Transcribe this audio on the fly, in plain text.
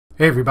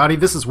Hey everybody,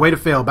 this is Way to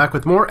Fail, back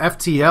with more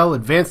FTL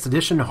Advanced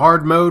Edition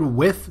Hard Mode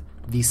with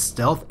the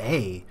Stealth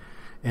A.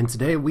 And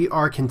today we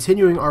are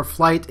continuing our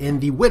flight in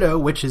the Widow,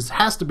 which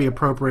has to be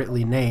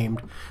appropriately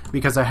named,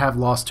 because I have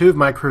lost two of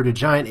my crew to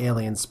giant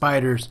alien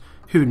spiders.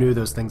 Who knew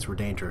those things were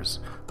dangerous?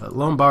 But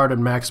Lombard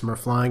and Maxim are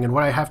flying, and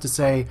what I have to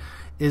say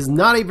is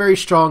not a very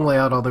strong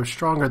layout, although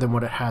stronger than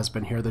what it has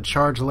been here. The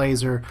charge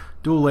laser,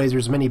 dual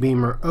lasers, mini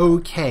beam are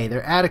okay.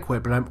 They're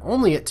adequate, but I'm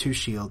only at 2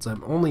 shields.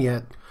 I'm only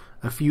at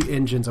a few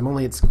engines. I'm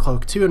only at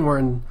Cloak 2, and we're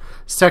in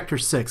Sector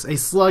 6, a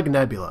slug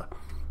nebula.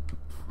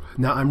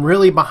 Now, I'm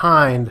really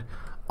behind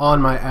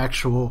on my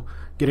actual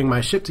getting my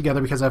ship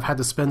together because I've had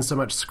to spend so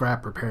much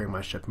scrap repairing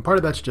my ship. And part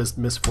of that's just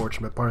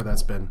misfortune, but part of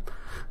that's been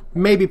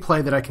maybe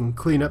play that I can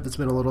clean up that's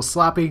been a little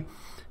sloppy.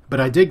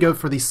 But I did go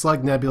for the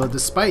slug nebula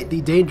despite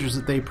the dangers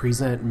that they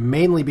present,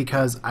 mainly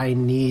because I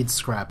need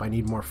scrap. I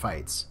need more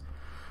fights.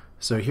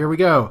 So here we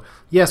go.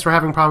 Yes, we're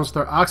having problems with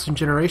our oxygen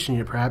generation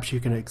unit. Perhaps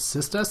you can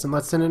assist us and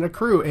let's send in a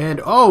crew.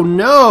 And oh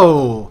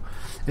no!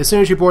 As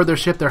soon as you board their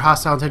ship, their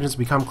hostile intentions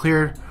become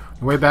clear. On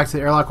the way back to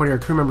the airlock, one of your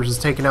crew members is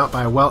taken out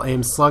by a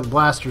well-aimed slug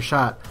blaster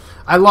shot.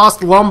 I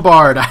lost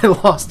Lombard.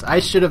 I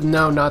should have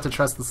known not to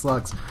trust the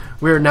slugs.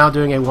 We are now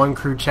doing a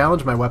 1-crew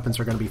challenge. My weapons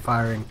are going to be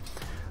firing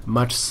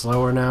much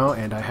slower now,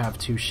 and I have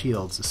 2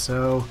 shields.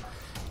 So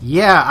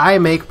yeah, I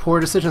make poor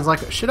decisions.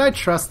 Like, should I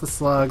trust the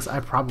slugs? I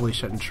probably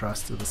shouldn't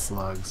trust the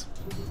slugs.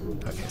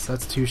 Okay, so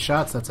that's 2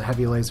 shots. That's a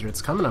heavy laser.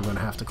 It's coming. I'm going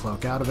to have to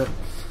cloak out of it.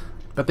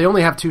 But they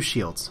only have 2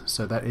 shields,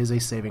 so that is a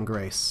saving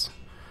grace.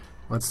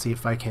 Let's see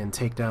if I can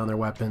take down their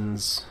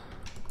weapons.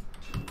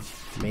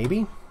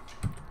 Maybe?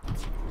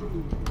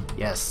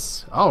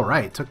 Yes. All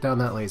right, took down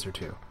that laser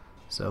too.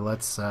 So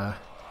let's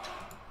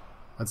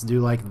do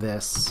like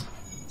this.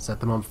 Set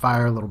them on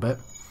fire a little bit.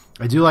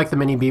 I do like the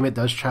mini beam. It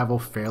does travel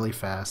fairly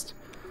fast.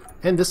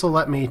 And this will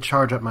let me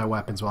charge up my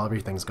weapons while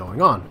everything's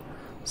going on.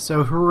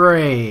 So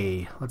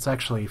hooray! Let's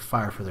actually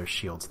fire for their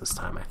shields this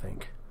time, I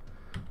think.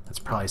 That's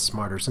probably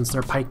smarter since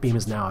their pike beam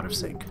is now out of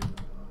sync.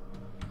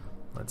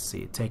 Let's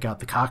see, take out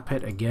the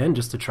cockpit again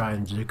just to try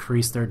and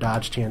decrease their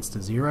dodge chance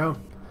to 0.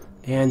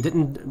 And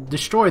didn't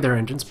destroy their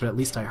engines, but at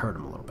least I hurt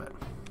them a little bit.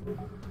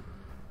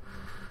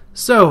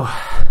 So,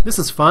 this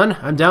is fun.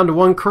 I'm down to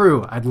 1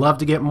 crew. I'd love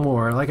to get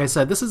more. Like I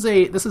said, this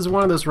is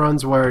one of those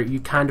runs where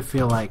you kind of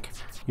feel like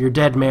you're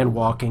dead man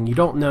walking. You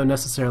don't know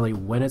necessarily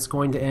when it's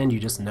going to end, you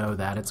just know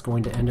that it's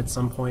going to end at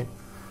some point.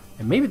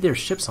 And maybe their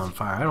ship's on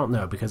fire, I don't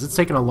know, because it's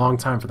taken a long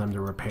time for them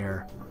to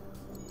repair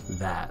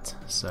that.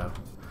 So,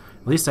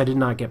 at least I did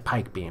not get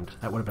pike beamed.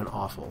 That would have been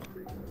awful.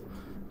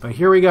 But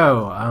here we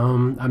go.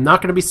 I'm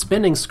not going to be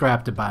spending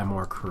scrap to buy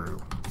more crew,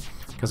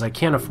 because I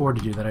can't afford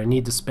to do that. I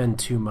need to spend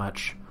too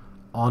much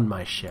on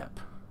my ship.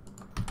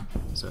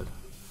 So,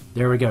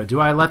 there we go. Do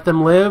I let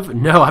them live?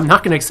 No, I'm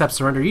not going to accept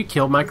surrender. You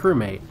killed my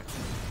crewmate.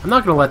 I'm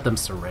not going to let them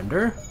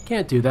surrender.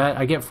 Can't do that.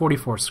 I get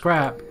 44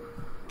 scrap.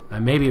 I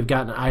maybe have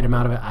gotten an item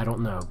out of it. I don't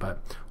know, but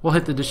we'll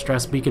hit the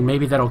distress beacon.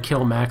 Maybe that'll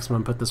kill Maxim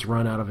and put this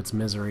run out of its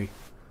misery.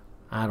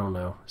 I don't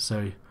know.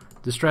 So,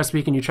 distress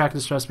beacon. You track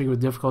distress beacon with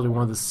difficulty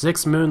one of the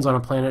 6 moons on a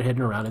planet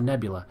hidden around a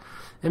nebula.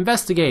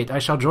 Investigate. I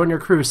shall join your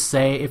crew.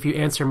 Say if you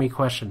answer me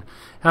question.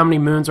 How many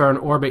moons are in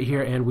orbit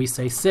here? And we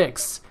say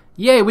 6.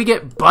 Yay, we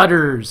get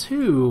butters.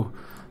 Who?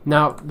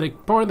 Now,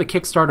 one of the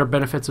Kickstarter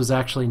benefits was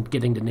actually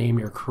getting to name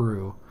your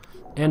crew.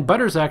 And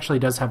Butters actually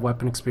does have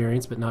weapon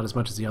experience, but not as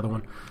much as the other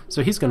one.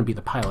 So he's going to be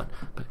the pilot.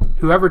 But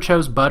whoever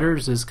chose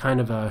Butters is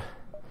kind of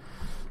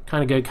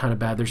good, kind of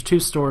bad. There's 2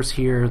 stores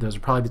here. Those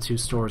are probably the 2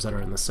 stores that are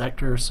in the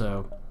sector.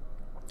 So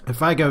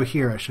if I go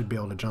here, I should be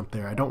able to jump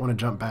there. I don't want to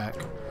jump back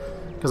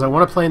because I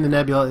want to play in the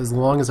nebula as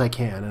long as I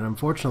can. And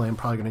unfortunately, I'm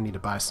probably going to need to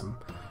buy some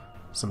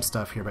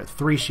stuff here. But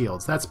 3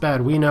 shields. That's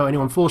bad. We know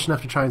anyone foolish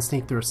enough to try and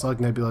sneak through a slug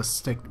nebula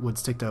would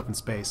stick to open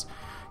space.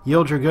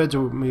 Yield your goods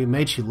or we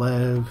made you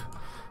live.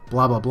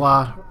 Blah, blah,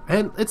 blah.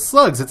 And it's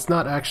slugs. It's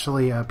not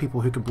actually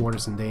people who could board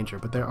us in danger,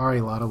 but there are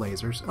a lot of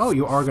lasers. Oh,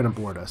 you are going to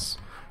board us.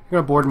 You're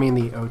going to board me in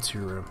the O2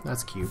 room.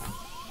 That's cute.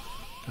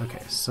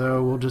 Okay,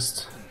 so we'll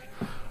just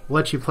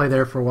let you play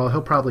there for a while.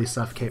 He'll probably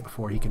suffocate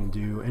before he can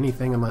do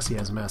anything unless he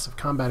has massive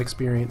combat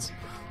experience.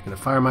 I'm going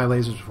to fire my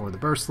lasers before the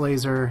burst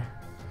laser,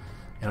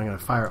 and I'm going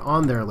to fire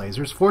on their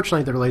lasers.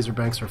 Fortunately, their laser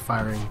banks are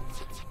firing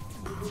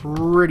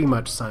pretty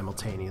much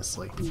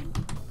simultaneously.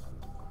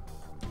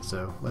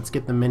 So let's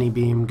get the mini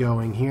beam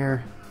going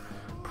here.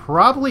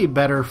 Probably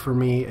better for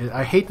me,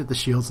 I hate that the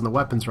shields and the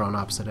weapons are on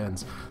opposite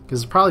ends,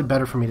 because it's probably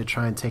better for me to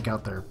try and take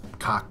out their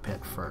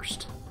cockpit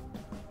first.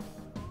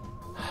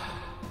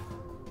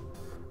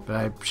 But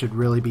I should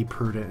really be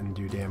prudent and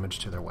do damage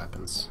to their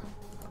weapons.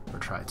 Or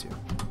try to.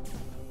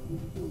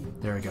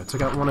 There we go.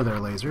 Took out one of their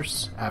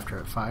lasers after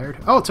it fired.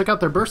 Oh, it took out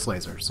their burst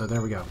laser, so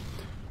there we go.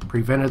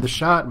 Prevented the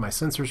shot, my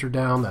sensors are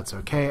down, that's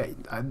okay.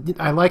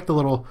 I like the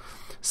little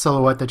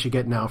silhouette that you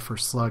get now for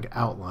slug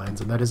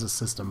outlines, and that is a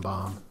system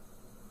bomb.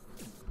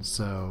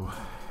 So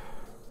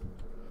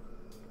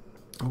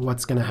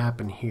what's gonna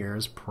happen here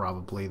is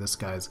probably this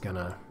guy's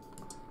gonna,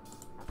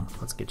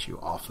 let's get you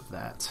off of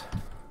that.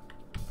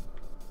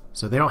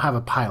 So they don't have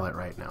a pilot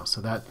right now,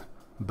 so that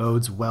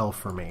bodes well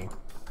for me,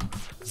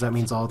 because that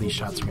means all these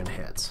shots are going to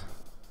hit.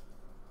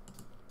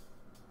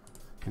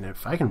 And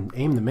if I can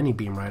aim the mini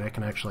beam right, I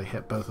can actually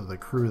hit both of the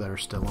crew that are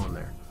still on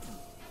there.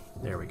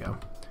 There we go.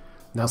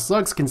 Now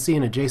slugs can see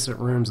in adjacent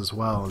rooms as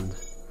well, and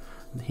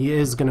he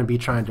is going to be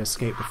trying to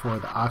escape before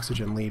the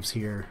oxygen leaves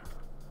here.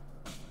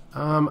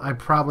 I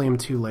probably am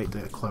too late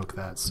to cloak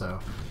that, so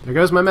there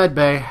goes my med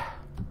bay.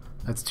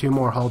 That's 2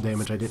 more hull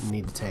damage I didn't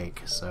need to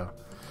take, so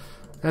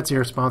that's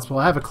irresponsible.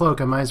 I have a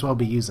cloak, I might as well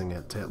be using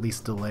it to at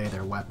least delay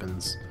their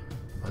weapons.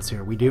 Let's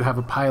hear. We do have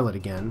a pilot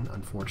again,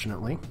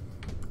 unfortunately.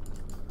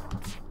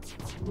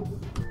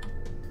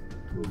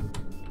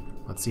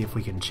 Let's see if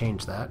we can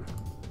change that.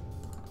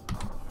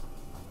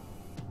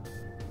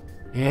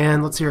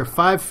 And let's hear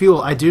 5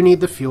 fuel. I do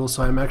need the fuel,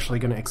 so I'm actually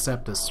going to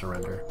accept this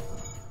surrender.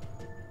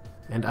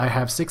 And I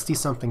have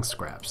 60-something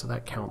scrap, so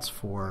that counts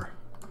for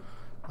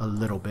a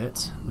little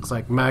bit. Looks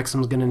like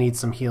Maxim's going to need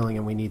some healing,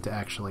 and we need to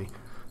actually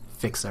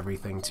fix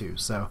everything too.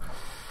 So,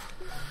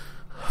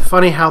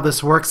 funny how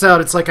this works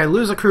out. It's like I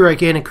lose a crew, I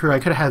gain a crew. I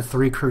could have had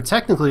 3 crew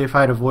technically if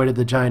I had avoided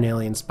the giant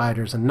alien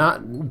spiders and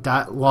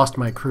not lost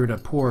my crew to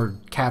poor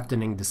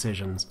captaining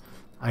decisions.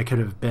 I could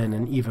have been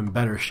in even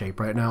better shape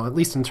right now. At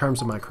least in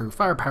terms of my crew,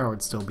 firepower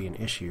would still be an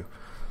issue.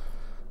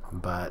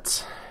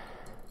 But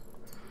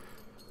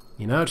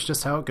you know, it's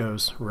just how it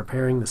goes.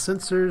 Repairing the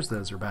sensors,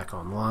 those are back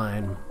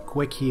online.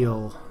 Quick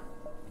heal.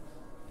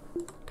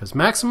 Because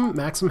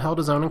Maxim held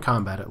his own in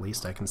combat, at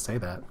least, I can say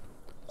that.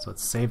 So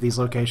let's save these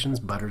locations.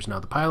 Butter's now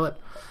the pilot.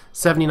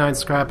 79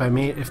 scrap.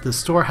 If the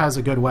store has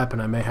a good weapon,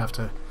 I may have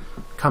to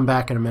come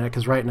back in a minute,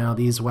 because right now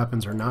these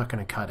weapons are not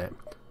going to cut it.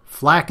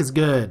 Flak is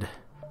good.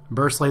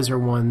 Burst laser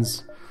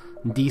 1's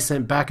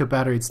decent. Backup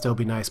battery would still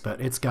be nice, but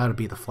it's got to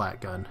be the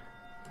flak gun.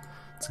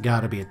 It's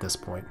got to be at this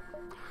point.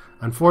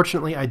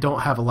 Unfortunately, I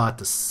don't have a lot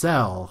to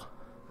sell,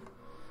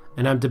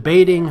 and I'm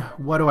debating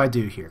what do I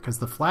do here, because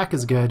the flak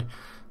is good.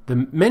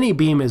 The mini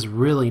beam is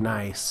really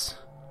nice,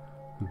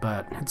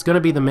 but it's going to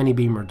be the mini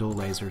beam or dual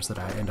lasers that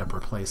I end up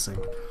replacing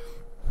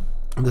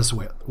this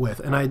with.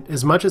 And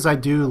as much as I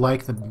do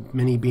like the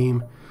mini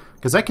beam,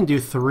 because I can do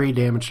 3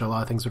 damage to a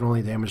lot of things, but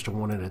only damage to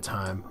 1 at a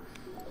time.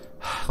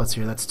 Let's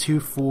hear, that's 2,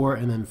 4,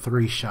 and then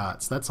 3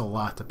 shots. That's a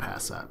lot to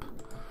pass up.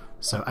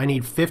 So I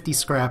need 50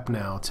 scrap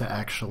now to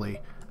actually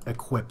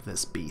equip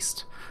this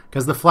beast,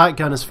 because the flat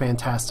gun is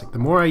fantastic. The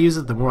more I use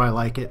it, the more I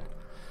like it.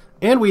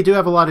 And we do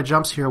have a lot of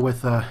jumps here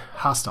with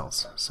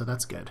hostiles, so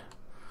that's good.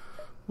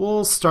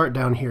 We'll start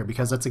down here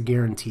because that's a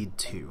guaranteed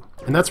 2.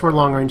 And that's where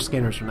long-range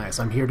scanners are nice.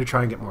 I'm here to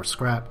try and get more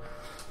scrap.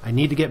 I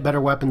need to get better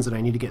weapons, and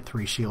I need to get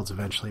 3 shields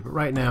eventually. But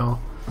right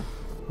now,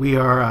 we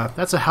are...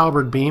 that's a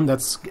halberd beam.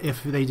 That's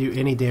if they do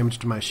any damage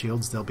to my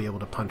shields, they'll be able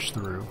to punch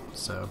through.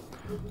 So,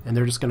 and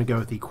they're just going to go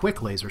with the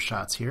quick laser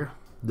shots here.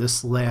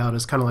 This layout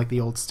is kind of like the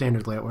old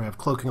standard layout where I have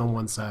cloaking on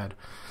one side,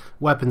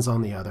 weapons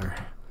on the other.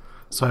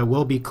 So I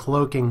will be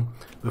cloaking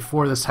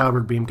before this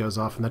halberd beam goes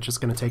off, and that's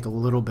just going to take a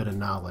little bit of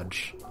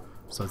knowledge.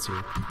 So let's see.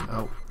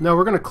 Oh, no,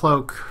 we're going to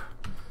cloak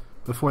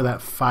before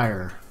that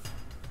fire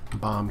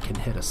bomb can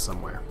hit us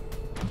somewhere.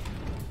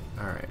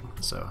 Alright,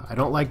 so I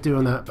don't like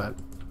doing that, but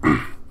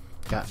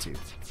got to.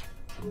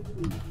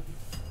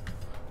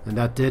 And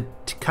that did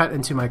cut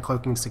into my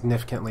cloaking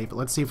significantly, but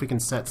let's see if we can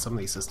set some of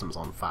these systems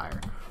on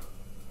fire.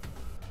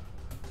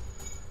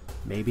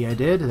 Maybe I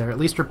did. They're at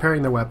least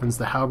repairing their weapons.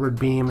 The halberd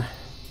beam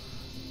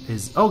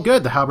is... oh,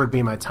 good! The halberd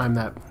beam, I timed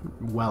that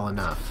well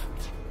enough.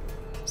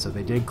 So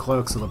they did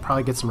cloak, so they'll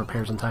probably get some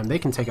repairs in time. They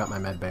can take out my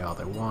med bay all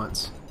they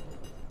want.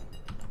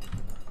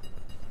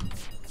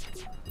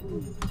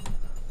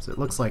 So it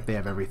looks like they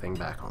have everything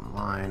back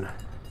online.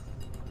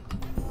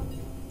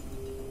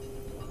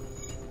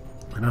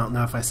 And I don't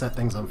know if I set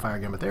things on fire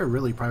again, but they're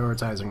really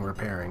prioritizing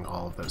repairing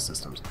all of those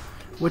systems,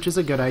 which is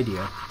a good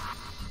idea.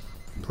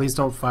 Please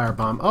don't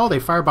firebomb. Oh, they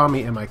firebomb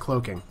me in my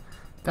cloaking.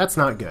 That's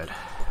not good.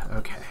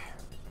 Okay.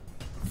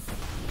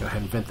 Go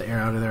ahead and vent the air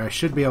out of there. I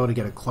should be able to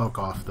get a cloak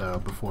off, though,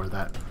 before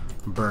that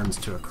burns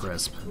to a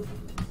crisp.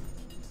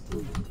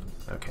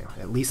 Okay,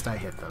 at least I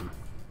hit them.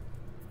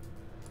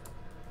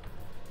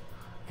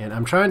 And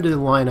I'm trying to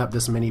line up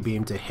this mini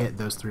beam to hit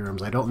those 3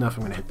 rooms. I don't know if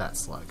I'm going to hit that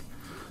slug.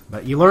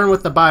 But you learn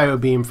with the bio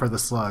beam for the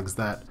slugs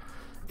that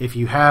if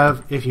you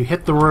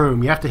hit the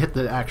room, you have to hit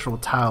the actual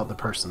tile the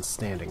person's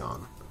standing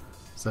on.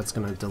 So that's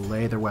going to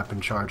delay their weapon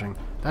charging.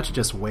 That's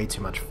just way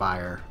too much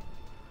fire.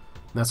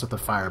 And that's what the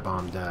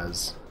firebomb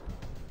does.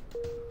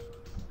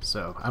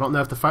 So, I don't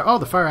know if the fire... oh,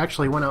 the fire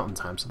actually went out in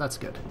time, so that's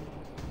good.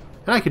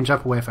 And I can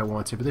jump away if I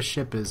want to, but this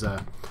ship is,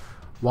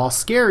 while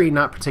scary,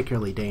 not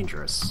particularly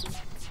dangerous.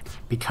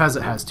 Because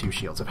it has 2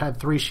 shields. If it had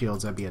 3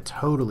 shields, that'd be a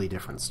totally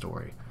different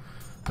story.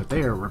 But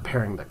they are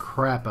repairing the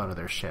crap out of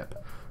their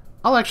ship.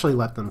 I'll actually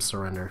let them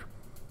surrender,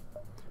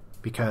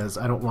 because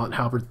I don't want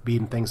halberd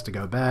beam things to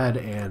go bad,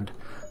 and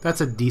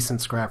that's a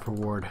decent scrap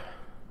reward.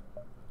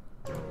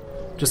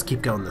 Just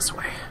keep going this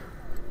way.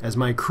 As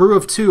my crew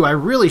of 2, I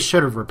really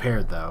should have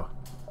repaired, though.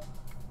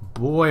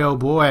 Boy, oh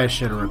boy, I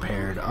should have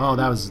repaired. Oh,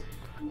 that was...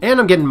 and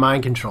I'm getting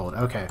mind controlled.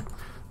 Okay.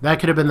 That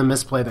could have been the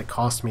misplay that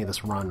cost me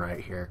this run right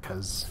here,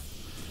 because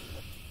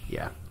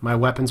Yeah, my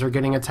weapons are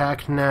getting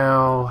attacked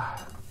now.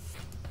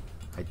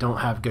 I don't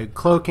have good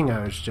cloaking.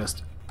 I was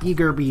just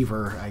eager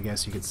beaver, I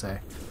guess you could say.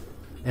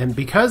 And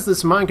because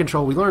this mind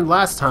control, we learned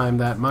last time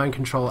that mind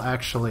control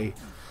actually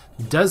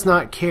does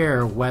not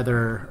care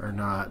whether or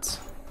not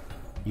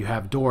you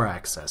have door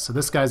access. So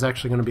this guy's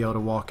actually going to be able to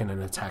walk in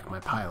and attack my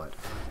pilot,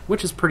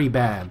 which is pretty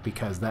bad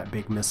because that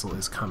big missile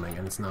is coming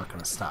and it's not going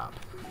to stop.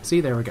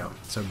 See, there we go.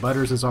 So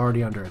Butters is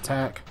already under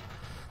attack.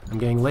 I'm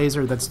getting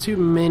laser. That's too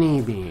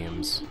many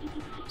beams.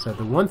 So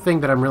the one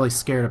thing that I'm really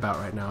scared about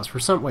right now is for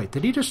some... Wait,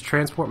 did he just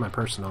transport my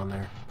person on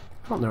there?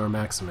 I don't know where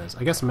Maxim is.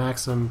 I guess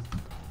Maxim...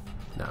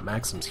 No,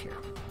 Maxim's here.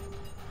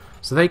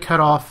 So they cut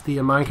off the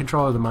mind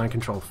control, or the mind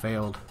control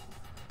failed.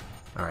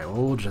 Alright,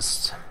 well, we'll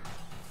just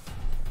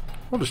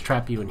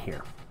trap you in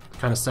here.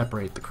 Kind of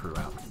separate the crew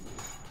out.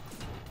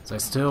 So I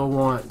still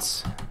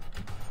want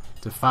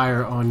to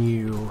fire on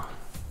you.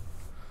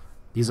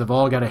 These have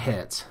all got a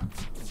hit.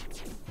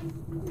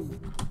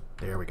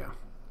 There we go.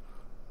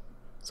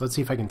 So let's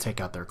see if I can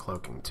take out their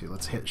cloaking too.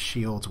 Let's hit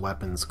shields,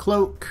 weapons,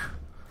 cloak.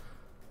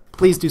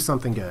 Please do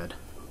something good.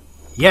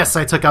 Yes,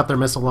 I took out their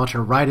missile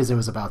launcher right as it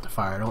was about to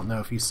fire. I don't know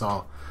if you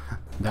saw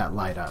that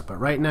light up, but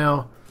right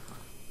now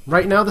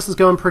this is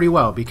going pretty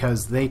well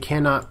because they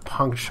cannot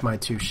punch my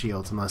two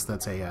shields unless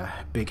that's a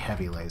big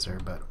heavy laser.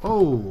 But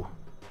oh,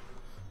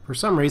 for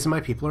some reason my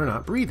people are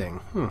not breathing.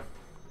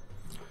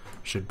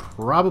 Should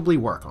probably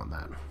work on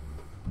that.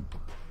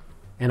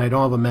 And I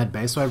don't have a med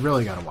bay, so I've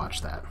really got to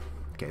watch that.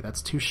 Okay,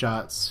 that's 2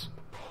 shots.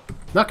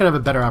 Not going to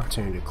have a better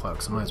opportunity to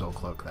cloak, so I might as well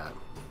cloak that.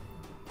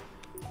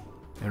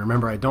 And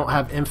remember, I don't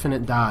have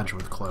infinite dodge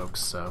with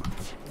cloaks, so...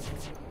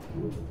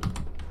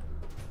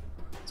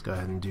 Let's go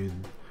ahead and do...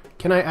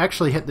 Can I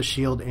actually hit the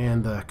shield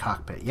and the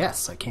cockpit?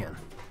 Yes, I can.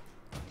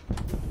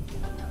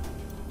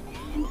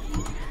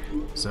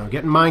 So,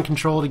 getting mind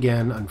controlled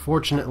again.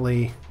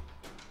 Unfortunately,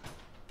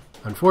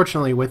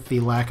 with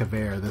the lack of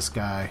air, this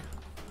guy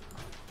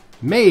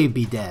may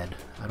be dead.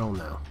 I don't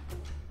know.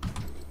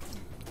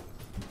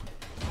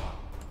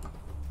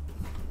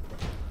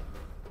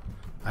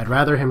 I'd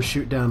rather him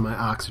shoot down my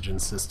oxygen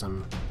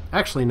system.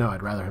 Actually, no,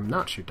 I'd rather him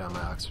not shoot down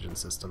my oxygen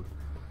system.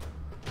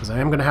 Because I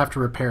am going to have to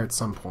repair at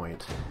some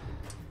point.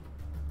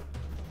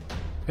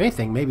 If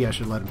anything, maybe I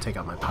should let him take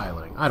out my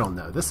piloting. I don't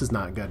know. This is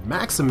not good.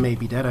 Maxim may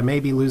be dead. I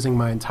may be losing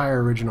my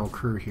entire original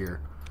crew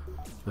here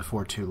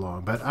before too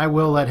long. But I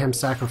will let him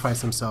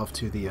sacrifice himself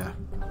to the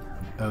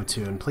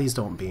O2. And please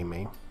don't beam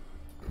me.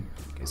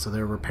 Okay, so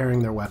they're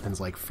repairing their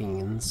weapons like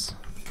fiends.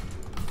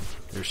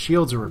 Their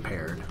shields are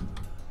repaired.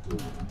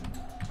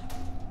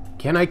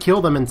 Can I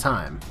kill them in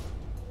time?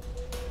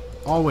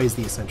 Always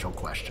the essential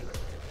question.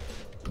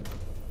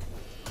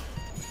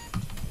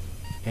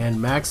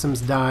 And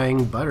Maxim's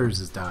dying, Butters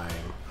is dying.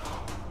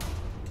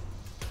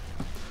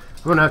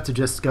 I'm gonna have to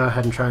just go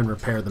ahead and try and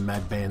repair the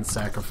med bay and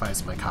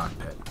sacrifice my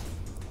cockpit.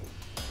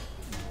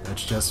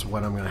 That's just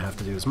what I'm gonna have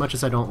to do, as much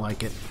as I don't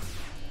like it.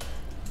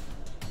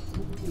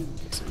 Okay,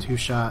 so 2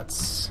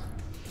 shots.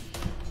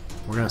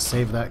 We're gonna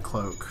save that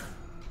cloak.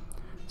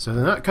 So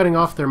they're not cutting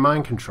off their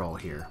mind control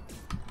here.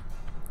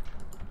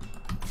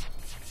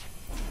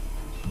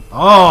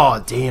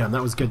 Oh, damn,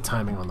 that was good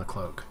timing on the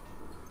cloak.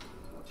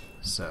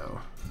 So,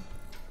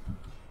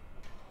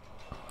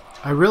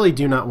 I really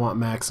do not want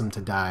Maxim to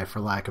die for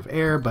lack of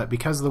air, but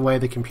because of the way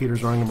the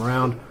computer's running him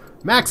around,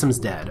 Maxim's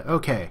dead.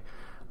 Okay,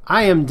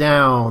 I am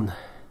down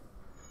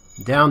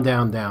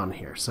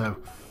here. So,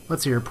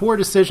 let's see here. Poor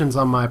decisions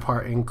on my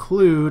part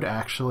include,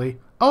 actually...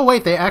 Oh,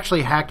 wait, they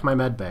actually hacked my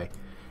medbay.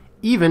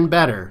 Even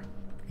better.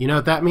 You know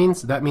what that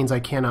means? That means I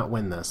cannot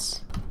win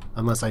this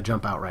unless I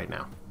jump out right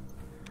now.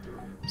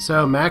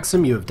 So,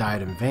 Maxim, you have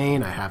died in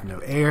vain. I have no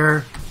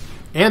air.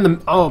 And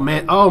the... Oh,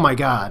 man. Oh, my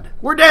God.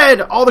 We're dead!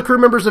 All the crew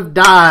members have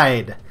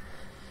died!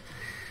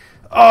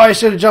 Oh, I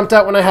should have jumped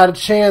out when I had a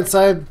chance.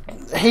 I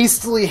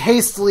hastily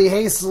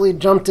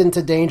jumped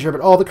into danger,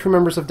 but all the crew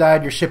members have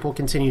died. Your ship will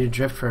continue to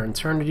drift for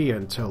eternity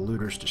until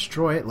looters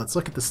destroy it. Let's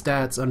look at the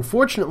stats.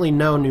 Unfortunately,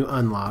 no new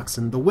unlocks.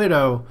 And the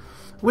Widow,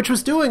 which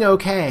was doing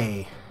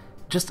okay.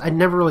 Just, I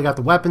never really got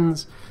the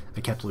weapons.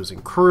 I kept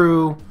losing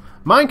crew.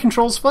 Mind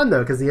control's fun,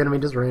 though, because the enemy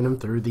just ran him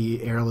through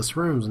the airless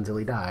rooms until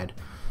he died.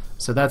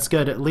 So that's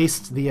good. At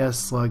least the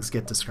slugs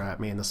get to scrap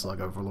me and the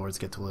slug overlords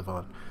get to live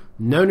on.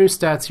 No new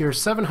stats here.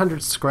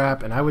 700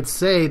 scrap, and I would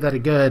say that a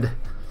good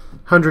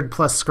 100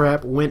 plus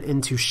scrap went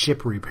into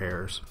ship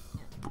repairs,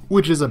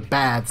 which is a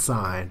bad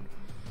sign.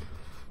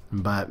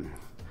 But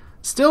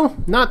still,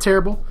 not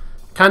terrible.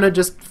 Kind of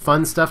just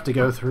fun stuff to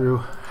go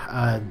through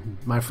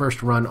my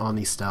first run on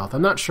the stealth.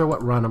 I'm not sure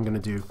what run I'm going to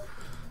do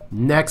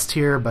next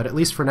here, but at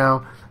least for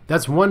now,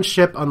 that's one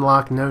ship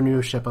unlocked. No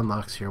new ship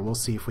unlocks here. We'll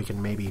see if we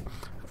can maybe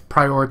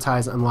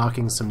prioritize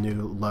unlocking some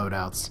new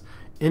loadouts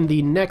in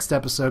the next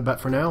episode, but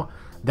for now,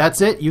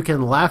 that's it. You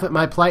can laugh at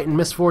my plight and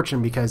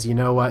misfortune because you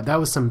know what? That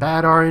was some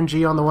bad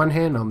RNG on the one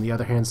hand, on the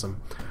other hand, some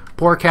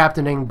poor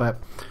captaining, but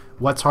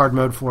what's hard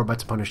mode for but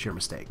to punish your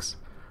mistakes?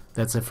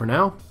 That's it for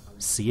now.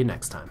 See you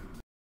next time.